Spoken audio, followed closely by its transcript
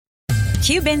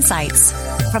theCUBE Insights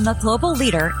from the global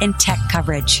leader in tech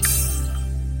coverage.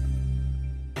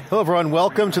 Hello everyone,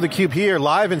 welcome to theCUBE here,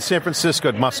 live in San Francisco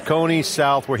at Moscone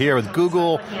South. We're here with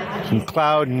Google and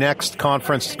Cloud Next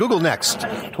conference, Google Next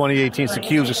 2018. It's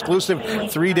theCUBE's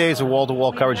exclusive 3 days of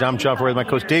wall-to-wall coverage. I'm John Furrier with my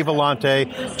coach Dave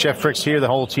Vellante, Jeff Frick's here, the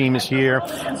whole team is here.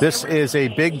 This is a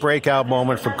big breakout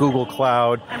moment for Google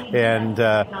Cloud, and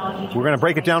we're going to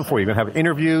break it down for you. We're going to have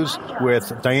interviews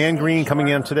with Diane Greene coming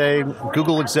in today,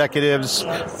 Google executives,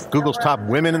 Google's top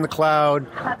women in the cloud,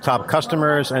 top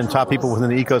customers, and top people within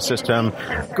the ecosystem.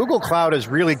 Google Cloud is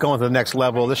really going to the next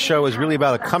level. This show is really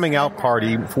about a coming out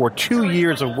party for 2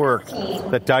 years of work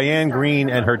that Diane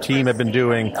Greene and her team have been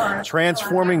doing,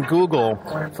 transforming Google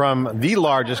from the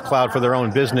largest cloud for their own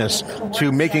business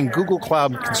to making Google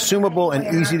Cloud consumable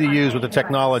and easy to use with the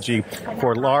technology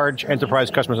for large enterprise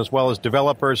customers as well as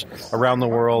developers around the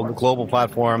world, global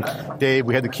platform. Dave,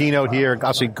 we had the keynote here.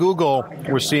 Obviously, Google,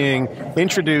 we're seeing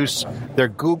introduce their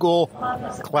Google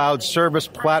Cloud Service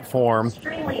Platform,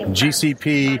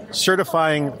 GCP,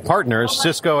 certifying partners.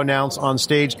 Cisco announced on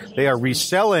stage they are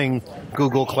reselling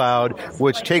Google Cloud,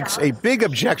 which takes a big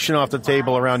objection off the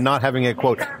table around not having a,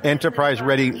 quote,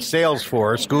 enterprise-ready sales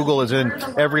force. Google is in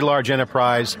every large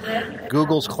enterprise.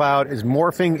 Google's cloud is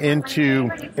morphing into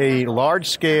a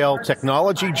large-scale,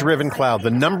 technology-driven cloud.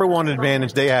 The number one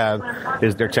advantage they have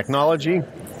is their technology.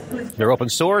 They're open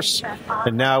source,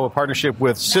 and now a partnership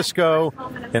with Cisco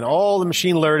and all the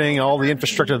machine learning, all the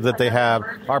infrastructure that they have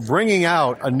are bringing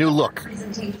out a new look.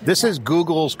 This is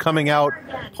Google's coming out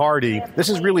party. This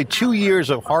is really 2 years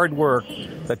of hard work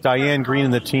that Diane Greene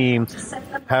and the team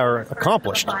have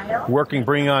accomplished, working,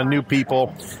 bringing on new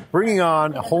people, bringing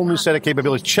on a whole new set of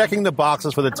capabilities, checking the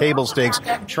boxes for the table stakes,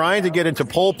 trying to get into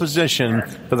pole position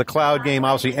for the cloud game.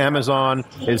 Obviously, Amazon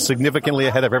is significantly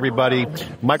ahead of everybody.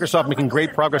 Microsoft making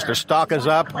great progress. Their stock is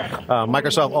up.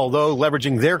 Microsoft, although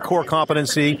leveraging their core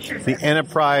competency, the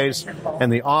enterprise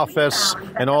and the Office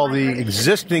and all the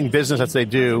existing business that they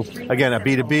do, again, a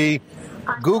B2B,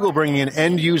 Google bringing an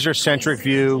end-user-centric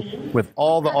view with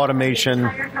all the automation.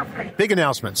 Big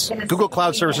announcements. Google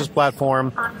Cloud Services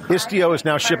Platform. Istio is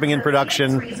now shipping in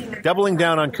production, doubling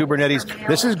down on Kubernetes.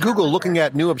 This is Google looking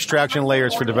at new abstraction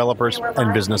layers for developers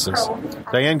and businesses.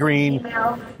 Diane Greene,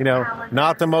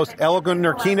 not the most eloquent in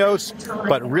her keynotes,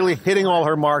 but really hitting all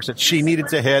her marks that she needed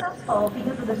to hit.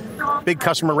 Big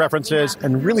customer references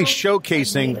and really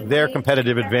showcasing their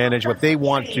competitive advantage, what they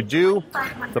want to do.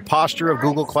 The posture of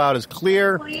Google Cloud is clear.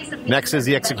 Next is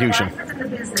the execution.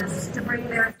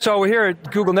 So we're here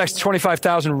at Google Next,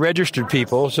 25,000 registered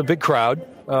people. It's a big crowd.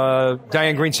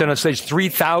 Diane Greene said on stage,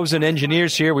 3,000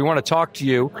 engineers here. We want to talk to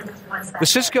you. The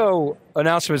Cisco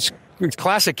announcement is a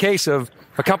classic case of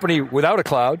a company without a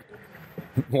cloud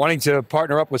wanting to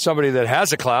partner up with somebody that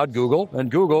has a cloud, Google, and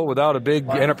Google without a big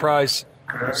enterprise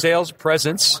sales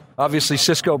presence. Obviously,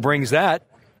 Cisco brings that.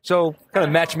 So kind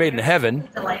of match made in heaven.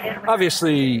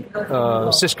 Obviously,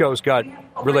 Cisco's got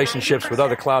relationships with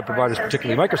other cloud providers,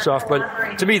 particularly Microsoft,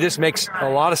 but to me this makes a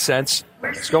lot of sense.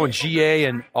 It's going GA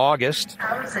in August.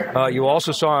 You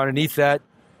also saw underneath that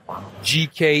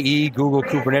GKE, Google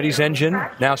Kubernetes Engine.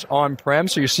 Now it's on-prem,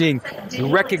 so you're seeing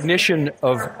recognition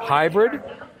of hybrid.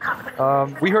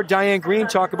 We heard Diane Greene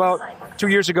talk about 2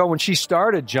 years ago when she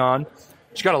started, John.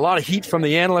 She got a lot of heat from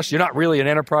the analysts. You're not really an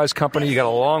enterprise company. You got a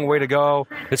long way to go.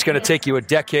 It's going to take you a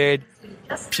decade.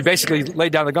 She basically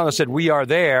laid down the gun and said, we are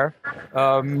there.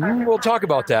 We'll talk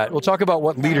about that. We'll talk about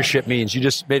what leadership means. You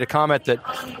just made a comment that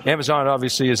Amazon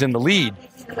obviously is in the lead.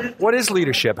 What is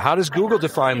leadership? How does Google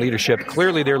define leadership?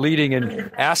 Clearly, they're leading in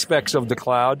aspects of the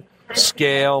cloud.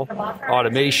 Scale,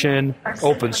 automation,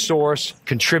 open source,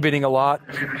 contributing a lot.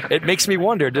 It makes me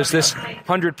wonder, does this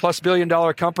 $100+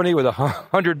 billion company with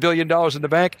 $100 billion in the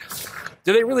bank,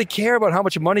 do they really care about how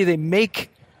much money they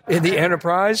make in the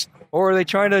enterprise? Or are they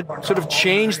trying to sort of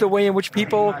change the way in which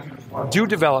people do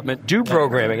development, do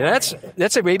programming? And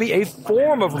that's maybe a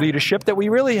form of leadership that we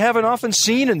really haven't often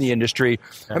seen in the industry.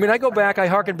 I mean, I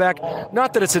harken back,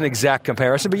 not that it's an exact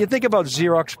comparison, but you think about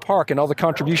Xerox PARC and all the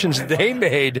contributions they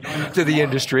made to the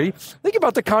industry. Think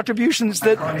about the contributions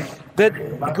that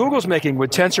Google's making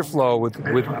with TensorFlow, with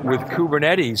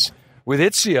Kubernetes, with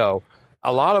Istio.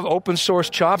 A lot of open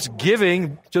source chops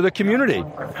giving to the community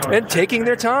and taking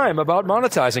their time about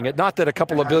monetizing it. Not that a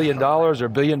couple of $1 billion or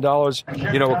 $1 billion,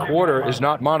 a quarter is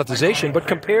not monetization, but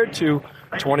compared to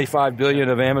 $25 billion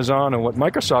of Amazon and what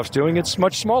Microsoft's doing, it's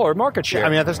much smaller market share. I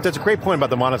mean, that's a great point about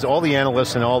the monetization. All the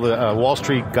analysts and all the Wall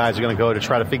Street guys are going to go to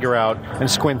try to figure out and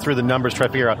squint through the numbers, try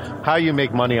to figure out how you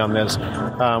make money on this.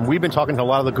 We've been talking to a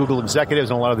lot of the Google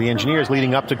executives and a lot of the engineers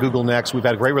leading up to Google Next. We've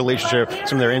had a great relationship with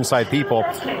some of their inside people.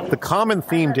 The common common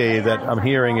theme, Dave, that I'm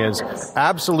hearing is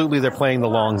absolutely they're playing the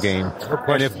long game.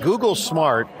 And if Google's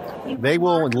smart, they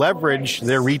will leverage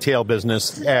their retail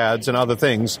business, ads and other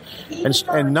things,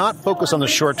 and not focus on the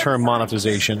short-term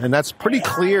monetization. And that's pretty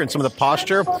clear in some of the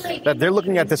posture that they're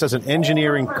looking at this as an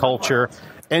engineering culture,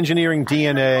 engineering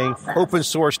DNA, open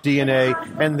source DNA,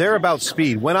 and they're about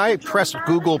speed. When I press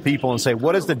Google people and say,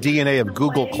 what is the DNA of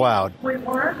Google Cloud?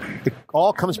 It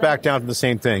all comes back down to the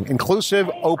same thing. Inclusive,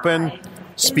 open,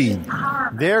 speed.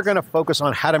 They're going to focus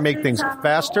on how to make things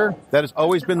faster. That has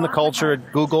always been the culture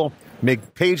at Google.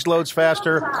 Make page loads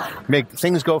faster, make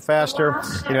things go faster.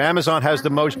 Amazon has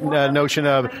the notion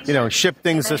of, ship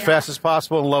things as fast as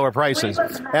possible and lower prices.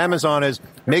 Amazon is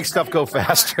make stuff go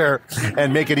faster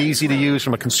and make it easy to use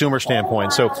from a consumer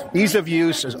standpoint. So ease of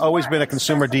use has always been a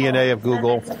consumer DNA of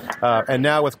Google. And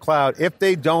now with cloud, if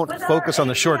they don't focus on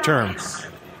the short term,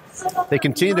 they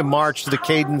continue to march to the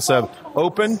cadence of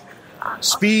open,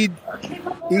 speed,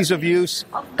 ease of use,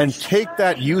 and take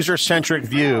that user-centric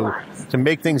view to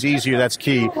make things easier. That's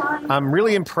key. I'm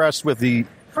really impressed with the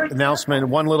announcement.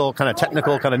 One little kind of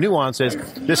technical kind of nuance is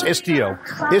this Istio.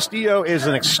 Istio is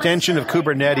an extension of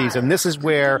Kubernetes, and this is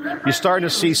where you're starting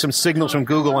to see some signals from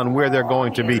Google on where they're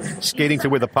going to be skating to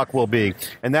where the puck will be.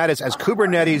 And that is as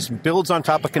Kubernetes builds on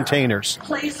top of containers,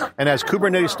 and as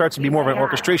Kubernetes starts to be more of an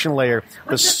orchestration layer,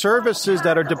 the services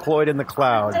that are deployed in the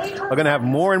cloud are going to have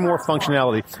more and more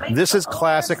functionality. This is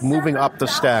classic moving up the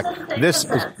stack. This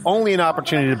is only an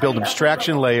opportunity to build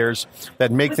abstraction layers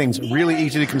that make things really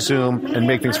easy to consume and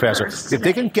make things faster. If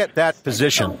they can get that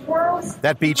position,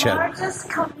 that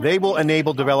beachhead, they will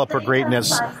enable developer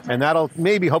greatness, and that'll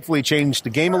maybe hopefully change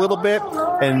the game a little bit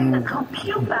and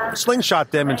slingshot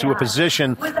them into a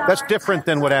position that's different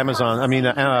than what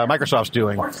Microsoft's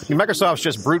doing. Microsoft's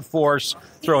just brute force,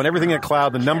 throwing everything in the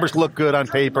cloud. The numbers look good on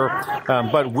paper,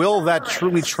 but will that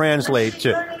truly translate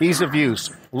to ease of use,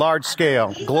 large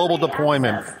scale, global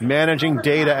deployment, managing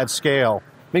data at scale?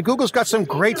 Google's got some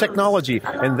great technology,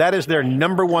 and that is their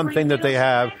number one thing that they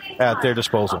have at their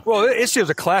disposal. Well, Istio is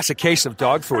a classic case of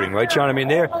dogfooding, right, John?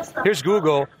 Here's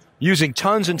Google using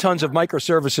tons and tons of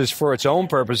microservices for its own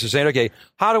purposes, saying, okay,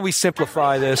 how do we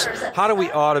simplify this? How do we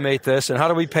automate this? And how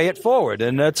do we pay it forward?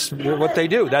 And that's what they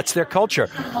do. That's their culture.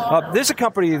 This is a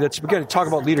company that's beginning to talk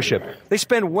about leadership. They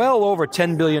spend well over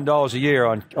 $10 billion a year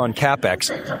on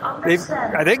CapEx.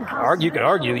 I think you could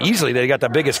argue easily they got the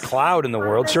biggest cloud in the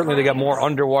world. Certainly they got more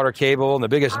underwater cable and the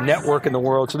biggest network in the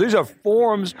world. So these are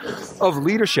forms of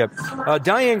leadership.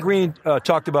 Diane Greene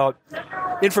talked about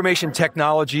information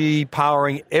technology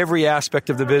powering every aspect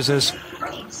of the business.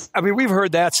 We've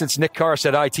heard that since Nick Carr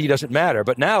said IT doesn't matter,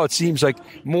 but now it seems like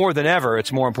more than ever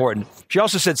it's more important. She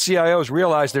also said CIOs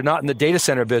realize they're not in the data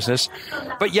center business,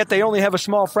 but yet they only have a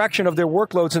small fraction of their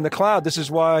workloads in the cloud. This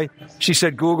is why she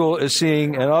said Google is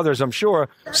seeing, and others I'm sure,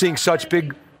 seeing such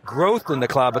big growth in the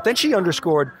cloud. But then she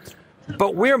underscored,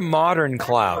 but we're modern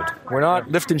cloud. We're not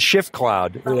lift and shift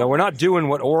cloud. We're not doing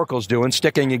what Oracle's doing,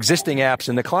 sticking existing apps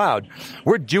in the cloud.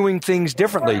 We're doing things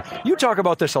differently. You talk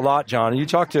about this a lot, John, and you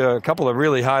talk to a couple of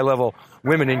really high-level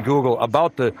women in Google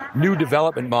about the new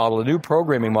development model, the new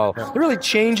programming model. They're really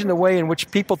changing the way in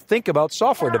which people think about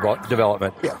software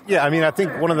development. Yeah, I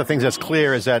think one of the things that's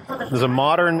clear is that there's a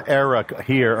modern era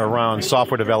here around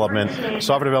software development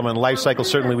lifecycle.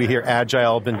 Certainly we hear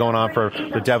Agile been going on for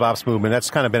the DevOps movement.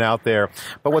 That's kind of been out there.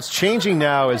 But what's changing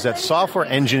now is that software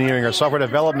engineering or software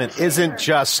development isn't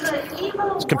just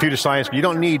computer science. You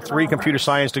don't need 3 computer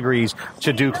science degrees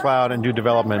to do cloud and do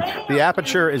development. The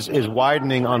aperture is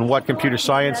widening on what computer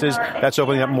science is. That's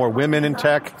opening up more women in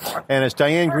tech. And as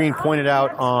Diane Greene pointed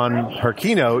out on her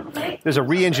keynote, there's a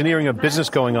re-engineering of business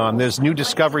going on. There's new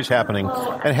discoveries happening.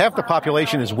 And half the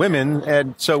population is women,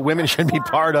 and so women should be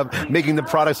part of making the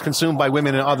products consumed by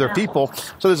women and other people.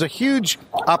 So there's a huge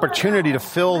opportunity to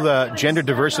fill the gender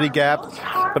diversity gap.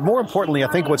 But more importantly,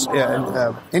 I think what's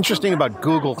interesting about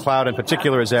Google Cloud in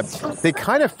particular is that they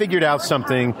kind of figured out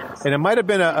something, and it might have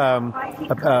been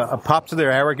a pop to their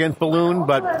arrogant balloon,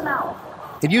 but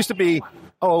it used to be,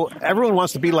 everyone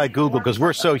wants to be like Google because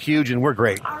we're so huge and we're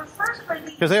great.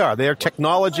 Because they are. Their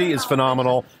technology is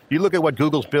phenomenal. You look at what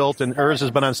Google's built, and Urs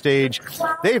has been on stage.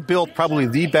 They've built probably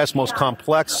the best, most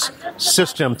complex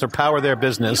system to power their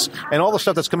business. And all the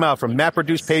stuff that's come out from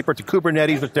MapReduce paper to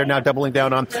Kubernetes, which they're now doubling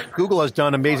down on, Google has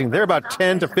done amazing. They're about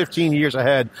 10 to 15 years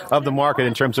ahead of the market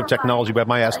in terms of technology, by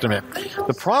my estimate.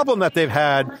 The problem that they've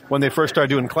had when they first started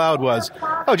doing cloud was,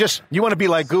 you want to be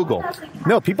like Google.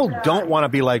 No, people don't want to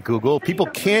be like Google. People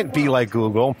can't be like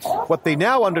Google. What they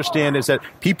now understand is that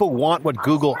people want what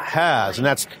Google has, and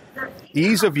that's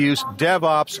ease of use,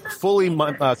 DevOps, fully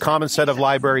common set of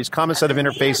libraries, common set of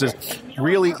interfaces,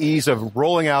 really ease of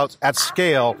rolling out at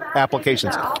scale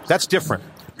applications. That's different.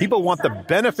 People want the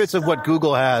benefits of what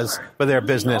Google has for their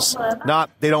business, not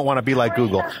they don't want to be like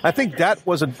Google. I think that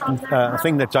was a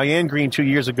thing that Diane Greene 2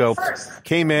 years ago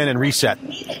came in and reset.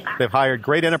 They've hired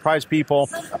great enterprise people,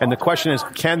 and the question is,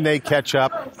 can they catch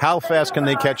up? How fast can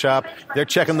they catch up? They're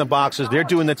checking the boxes, they're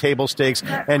doing the table stakes,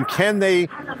 and can they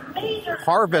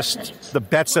harvest the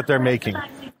bets that they're making?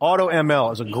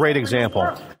 AutoML is a great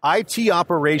example. IT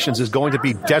operations is going to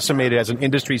be decimated as an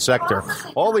industry sector.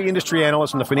 All the industry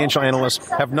analysts and the financial analysts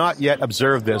have not yet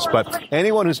observed this, but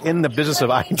anyone who's in the business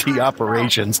of IT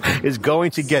operations is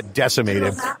going to get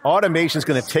decimated. Automation is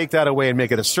going to take that away and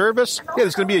make it a service. Yeah,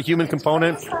 there's going to be a human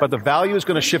component, but the value is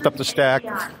going to shift up the stack.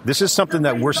 This is something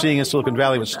that we're seeing in Silicon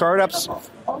Valley with startups,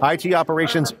 IT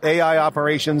operations, AI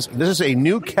operations. This is a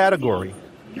new category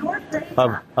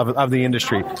of the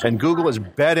industry, and Google is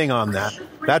betting on that.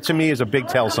 That, to me, is a big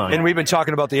tell sign. And we've been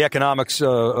talking about the economics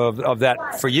of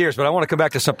that for years, but I want to come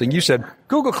back to something you said.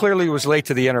 Google clearly was late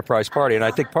to the enterprise party, and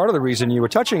I think part of the reason you were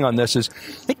touching on this is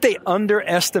I think they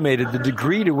underestimated the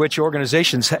degree to which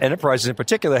organizations, enterprises in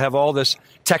particular, have all this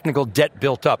technical debt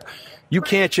built up. You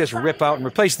can't just rip out and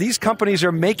replace. These companies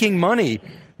are making money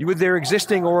with their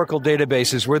existing Oracle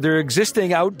databases, with their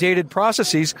existing outdated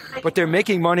processes, but they're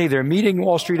making money, they're meeting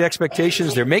Wall Street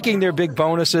expectations, they're making their big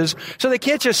bonuses, so they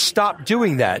can't just stop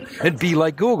doing that and be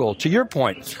like Google, to your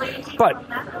point.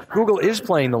 But Google is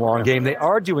playing the long game, they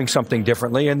are doing something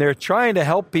differently, and they're trying to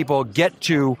help people get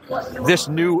to this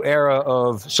new era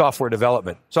of software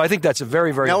development. So I think that's a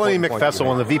very, very Melanie important McFessel,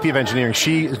 point. the VP of Engineering,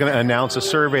 she is going to announce a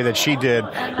survey that she did.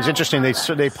 It's interesting,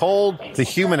 they polled the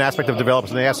human aspect of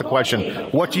developers, and they asked the question,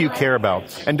 what do you care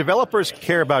about? And developers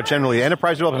care about, generally,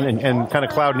 enterprise developers and kind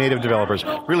of cloud native developers,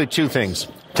 really two things: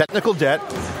 technical debt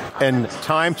and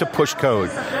time to push code.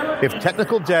 If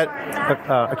technical debt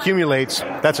accumulates,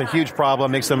 that's a huge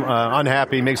problem, makes them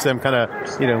unhappy, makes them kind of,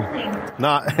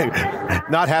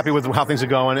 not happy with how things are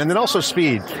going. And then also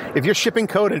speed. If you're shipping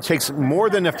code and it takes more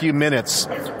than a few minutes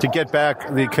to get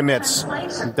back the commits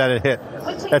that it hit,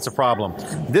 that's a problem.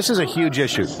 This is a huge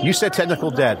issue. You said technical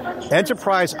debt.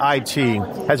 Enterprise IT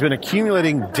has been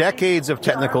accumulating decades of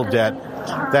technical debt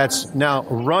that's now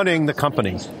running the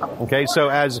company. Okay, so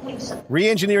as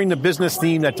re-engineering the business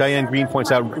theme that Diane Greene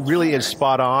points out really is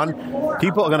spot on,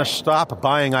 people are going to stop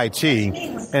buying IT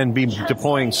and be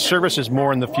deploying services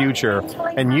more in the future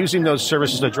and using those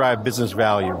services to drive business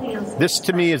value. This,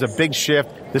 to me, is a big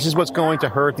shift. This is what's going to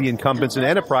hurt the incumbents in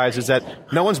enterprise, is that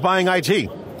no one's buying IT.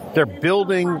 They're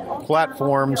building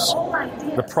platforms.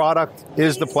 The product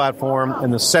is the platform,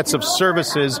 and the sets of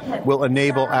services will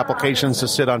enable applications to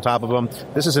sit on top of them.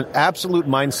 This is an absolute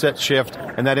mindset shift,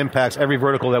 and that impacts every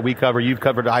vertical that we cover. You've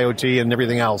covered IoT and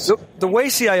everything else. The way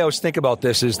CIOs think about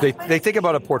this is they think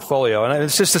about a portfolio, and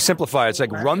it's just to simplify. It's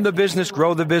like run the business,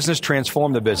 grow the business,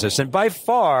 transform the business. And by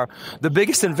far, the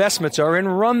biggest investments are in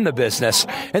run the business.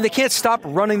 And they can't stop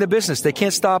running the business. They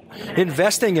can't stop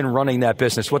investing in running that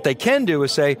business. What they can do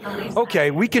is say,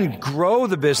 okay, we can grow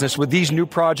the business with these new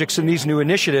projects and these new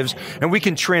initiatives, and we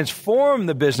can transform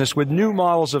the business with new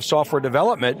models of software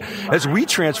development as we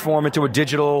transform into a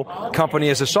digital company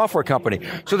as a software company.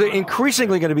 So they're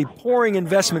increasingly going to be pouring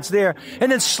investments there,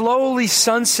 and then slowly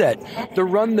sunset the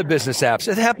run the business apps.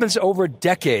 It happens over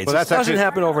decades. Well, it doesn't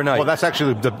happen overnight. Well, that's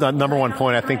actually the number one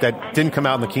point, I think, that didn't come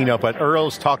out in the keynote, but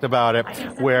Earl's talked about it,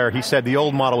 where he said the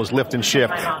old model was lift and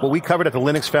shift. What we covered at the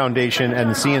Linux Foundation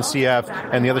and the CNCF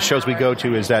and the other shows we go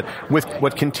to is that with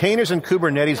what containers and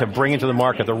Kubernetes have bring into the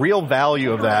market, the real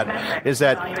value of that is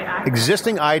that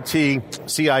existing IT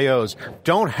CIOs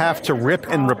don't have to rip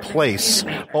and replace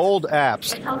old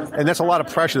apps. And that's a lot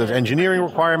of pressure. There's engineering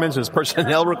requirements, there's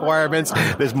personnel requirements,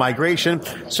 there's migration.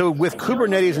 So with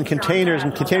Kubernetes and containers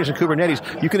and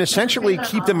Kubernetes, you can essentially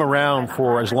keep them around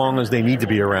for as long as they need to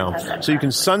be around. So you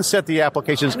can sunset the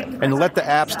applications and let the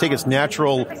apps take its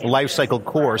natural life cycle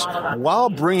course while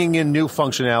bringing in new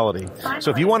functionality.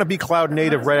 So if you want to be cloud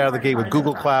native right out of the gate with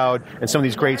Google Cloud and some of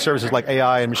these great services like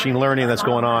AI and machine learning that's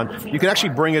going on, you can actually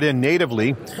bring it in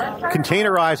natively,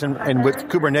 containerize and with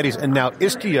Kubernetes and now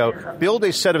Istio, build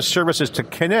a set of services to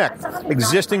connect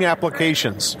existing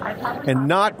applications and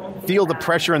not feel the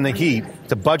pressure and the heat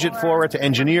to budget for it, to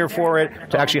engineer for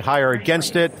it, to actually hire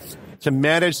against it, to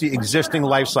manage the existing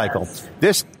life cycle.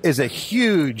 This is a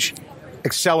huge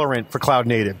accelerant for cloud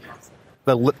native.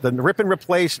 The rip and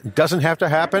replace doesn't have to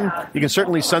happen. You can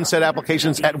certainly sunset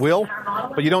applications at will,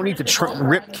 but you don't need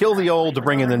to kill the old to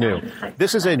bring in the new.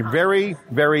 This is a very,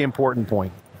 very important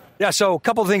point. Yeah, so a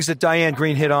couple of things that Diane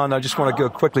Greene hit on. I just want to go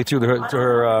quickly through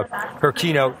her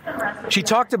keynote. she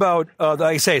talked about, like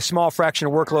I say, a small fraction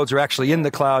of workloads are actually in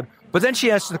the cloud. But then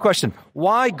she asked the question,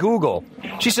 why Google?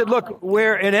 She said, look,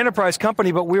 we're an enterprise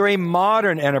company, but we're a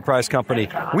modern enterprise company.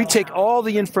 We take all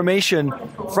the information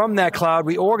from that cloud,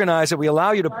 we organize it, we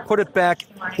allow you to put it back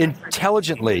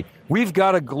intelligently. We've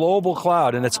got a global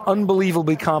cloud, and it's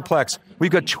unbelievably complex.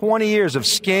 We've got 20 years of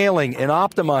scaling and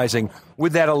optimizing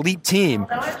with that elite team,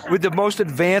 with the most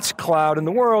advanced cloud in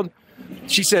the world.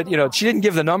 She said, she didn't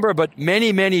give the number, but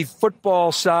many, many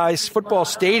football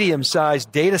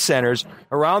stadium-sized data centers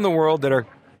around the world that are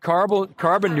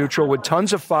carbon neutral with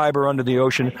tons of fiber under the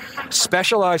ocean,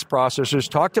 specialized processors,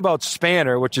 talked about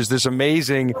Spanner, which is this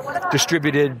amazing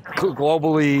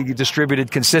globally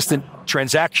distributed, consistent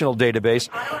transactional database,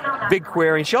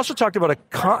 BigQuery. And she also talked about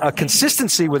a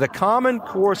consistency with a common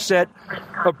core set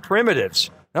of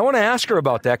primitives. I want to ask her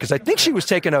about that because I think she was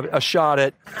taking a shot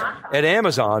at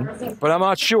Amazon, but I'm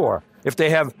not sure if they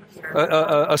have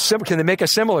can they make a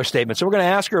similar statement. So we're going to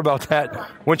ask her about that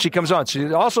when she comes on.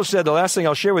 She also said the last thing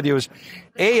I'll share with you is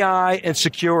AI and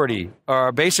security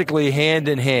are basically hand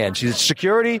in hand. She said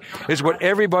security is what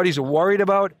everybody's worried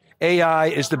about. AI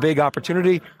is the big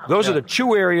opportunity. Those are the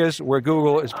two areas where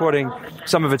Google is putting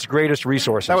some of its greatest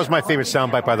resources. That was my favorite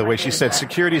soundbite, by the way. She said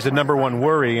security is the number one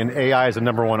worry and AI is the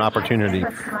number one opportunity.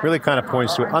 Really kind of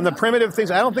points to it. On the primitive things,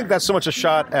 I don't think that's so much a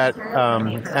shot at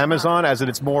Amazon as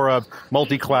it's more of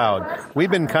multi-cloud.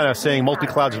 We've been kind of saying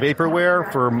multi-cloud's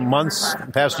vaporware for months,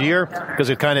 past year,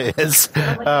 because it kind of is.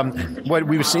 What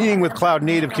we were seeing with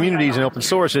cloud-native communities and open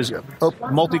source is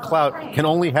multi-cloud can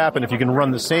only happen if you can run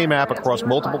the same app across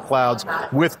multiple clouds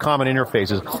with common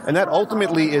interfaces. And that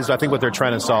ultimately is, I think, what they're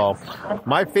trying to solve.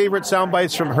 My favorite sound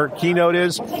bites from her keynote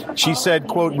is, she said,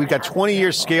 quote, we've got 20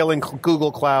 years scaling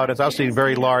Google Cloud. It's obviously a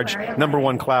very large number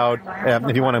one cloud.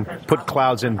 If you want to put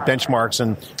clouds in benchmarks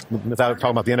and without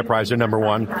talking about the enterprise, they're number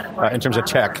one in terms of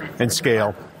tech and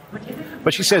scale.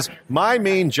 But she says, my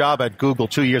main job at Google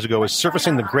 2 years ago was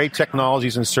surfacing the great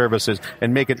technologies and services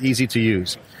and make it easy to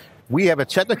use. We have a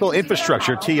technical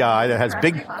infrastructure, TI, that has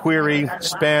BigQuery,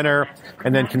 Spanner,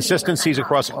 and then consistencies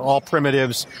across all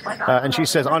primitives. And she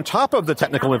says, on top of the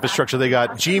technical infrastructure, they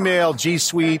got Gmail, G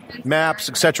Suite, Maps,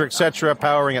 et cetera,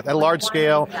 powering at a large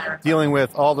scale, dealing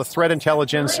with all the threat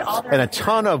intelligence, and a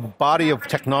ton of body of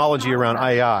technology around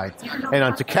AI.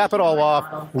 And to cap it all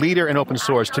off, leader in open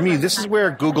source. To me, this is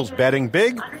where Google's betting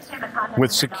big,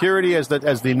 with security as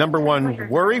the number one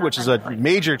worry, which is a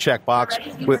major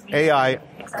checkbox, with AI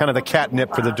kind of the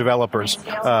catnip for the developers.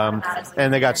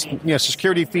 And they got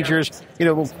security features.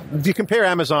 If you compare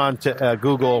Amazon to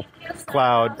Google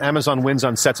Cloud, Amazon wins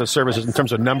on sets of services in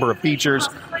terms of number of features.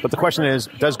 But the question is,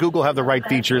 does Google have the right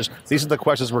features? These are the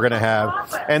questions we're going to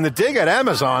have. And the dig at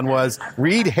Amazon was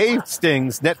Reed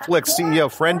Hastings, Netflix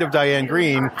CEO, friend of Diane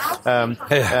Greene.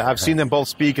 I've seen them both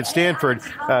speak at Stanford.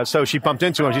 So she bumped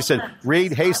into him. She said,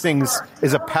 Reed Hastings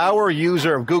is a power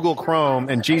user of Google Chrome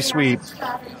and G Suite,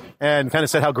 and kind of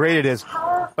said how great it is.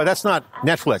 But that's not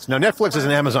Netflix. Now, Netflix is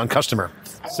an Amazon customer.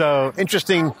 So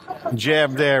interesting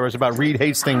jab there was about Reed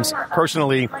Hastings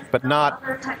personally, but not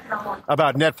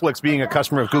about Netflix being a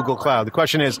customer of Google Cloud. The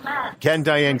question is, can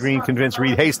Diane Greene convince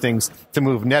Reed Hastings to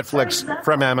move Netflix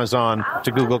from Amazon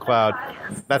to Google Cloud?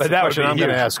 That's the question I'm going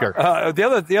to ask her. The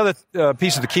other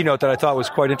piece of the keynote that I thought was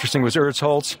quite interesting was Urs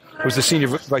Holtz, who was the Senior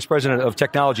Vice President of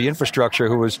Technology Infrastructure,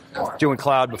 who was doing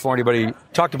cloud before anybody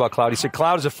talked about cloud. He said,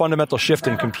 cloud is a fundamental shift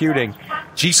in computing.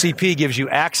 GCP gives you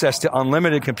access to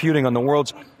unlimited computing on the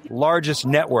world's largest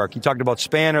network. He talked about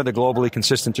Spanner, the globally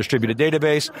consistent distributed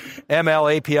database,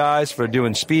 ML APIs for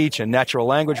doing speech and natural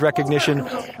language recognition,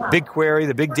 BigQuery,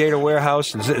 the big data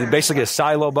warehouse, is basically a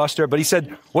silo buster. But he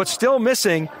said, what's still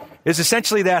missing is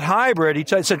essentially that hybrid. He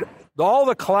said, all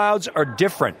the clouds are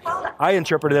different. I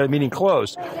interpreted that as meaning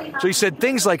closed. So he said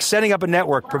things like setting up a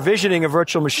network, provisioning a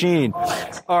virtual machine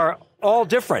are all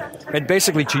different. And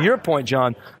basically, to your point,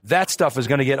 John, that stuff is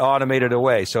going to get automated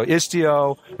away. So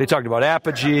Istio, they talked about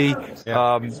Apogee,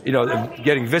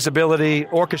 getting visibility,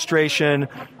 orchestration,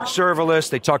 serverless.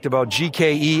 They talked about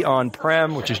GKE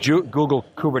on-prem, which is Google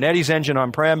Kubernetes Engine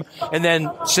on-prem. And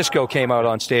then Cisco came out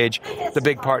on stage, the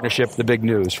big partnership, the big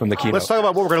news from the keynote. Let's talk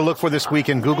about what we're going to look for this week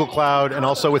in Google Cloud and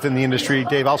also within the industry.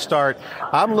 Dave, I'll start.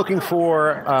 I'm looking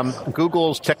for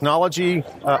Google's technology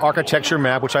architecture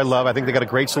map, which I love. I think they got a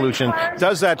great solution.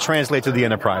 Does that translate to the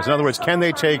enterprise? In other words, can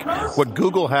they take what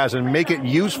Google has and make it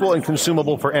useful and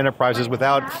consumable for enterprises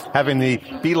without having the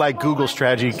be like Google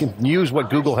strategy, can use what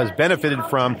Google has benefited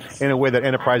from in a way that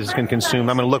enterprises can consume?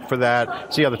 I'm going to look for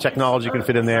that, see how the technology can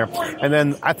fit in there. And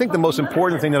then I think the most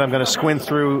important thing that I'm going to squint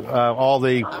through all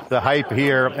the hype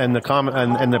here and the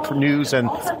and the news and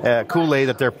Kool-Aid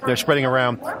that they're spreading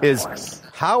around is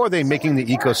how are they making the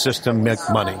ecosystem make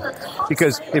money?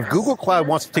 Because if Google Cloud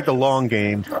wants to take the long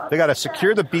game, they got to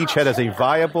secure the beachhead as a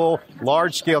viable,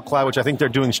 large-scale cloud, which I think they're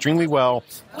doing extremely well.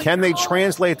 Can they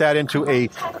translate that into a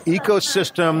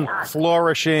ecosystem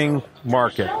flourishing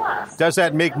market? Does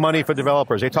that make money for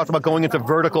developers? They talked about going into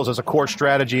verticals as a core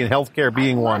strategy and healthcare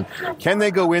being one. Can they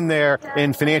go in there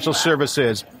in financial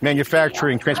services,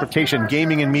 manufacturing, transportation,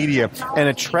 gaming and media, and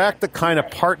attract the kind of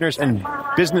partners and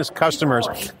business customers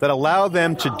that allow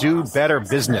them to do better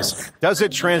business? Does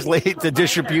it translate to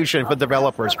distribution for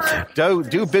developers?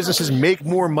 Do businesses make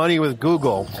more money with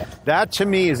Google? That, to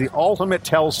me, is the ultimate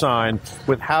tell sign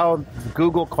with how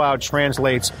Google Cloud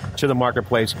translates to the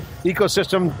marketplace.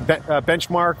 Ecosystem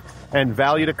benchmark and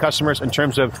value to customers in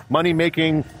terms of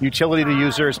money-making, utility to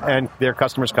users, and their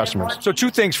customers' customers. So two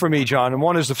things for me, John, and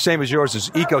one is the same as yours, is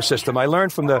ecosystem. I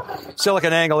learned from the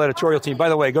SiliconANGLE editorial team. By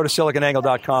the way, go to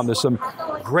siliconangle.com. There's some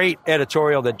great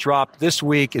editorial that dropped this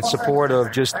week in support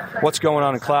of just what's going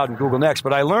on in cloud and Google Next.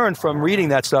 But I learned from reading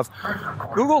that stuff,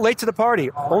 Google late to the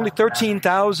party, only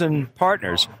 13,000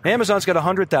 partners. Amazon's got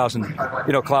 100,000,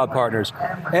 cloud partners.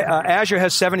 Azure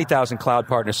has 70,000 cloud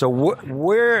partners. So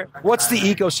what's the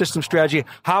ecosystem strategy?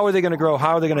 How are they going to grow?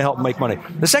 How are they going to help make money?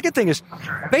 The second thing is,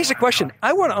 basic question,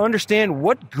 I want to understand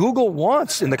what Google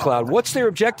wants in the cloud. What's their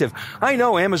objective? I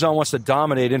know Amazon wants to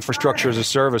dominate infrastructure as a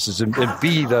service and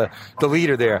be the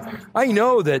leader there. I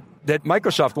know that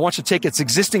Microsoft wants to take its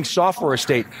existing software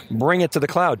estate, bring it to the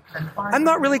cloud. I'm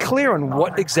not really clear on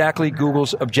what exactly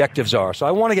Google's objectives are, so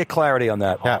I want to get clarity on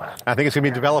that. Yeah, I think it's going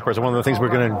to be developers. One of the things we're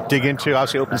going to dig into,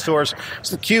 obviously open source. It's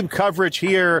the CUBE coverage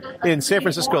here in San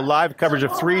Francisco, live coverage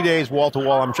of 3 days,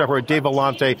 wall-to-wall. I'm Trevor Dave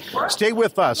Vellante. Stay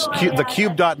with us.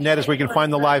 Thecube.net is where you can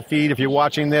find the live feed. If you're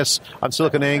watching this on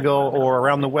SiliconANGLE or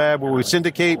around the web where we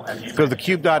syndicate, go to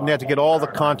thecube.net to get all the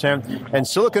content. And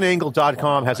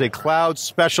siliconangle.com has a cloud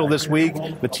special this week.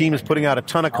 The team is putting out a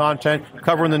ton of content,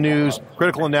 covering the news,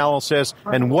 critical analysis,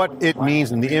 and what it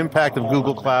means and the impact of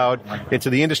Google Cloud into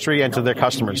the industry and to their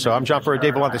customers. So I'm John Furrier,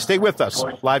 Dave Vellante. Stay with us.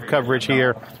 Live coverage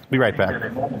here. Be right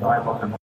back.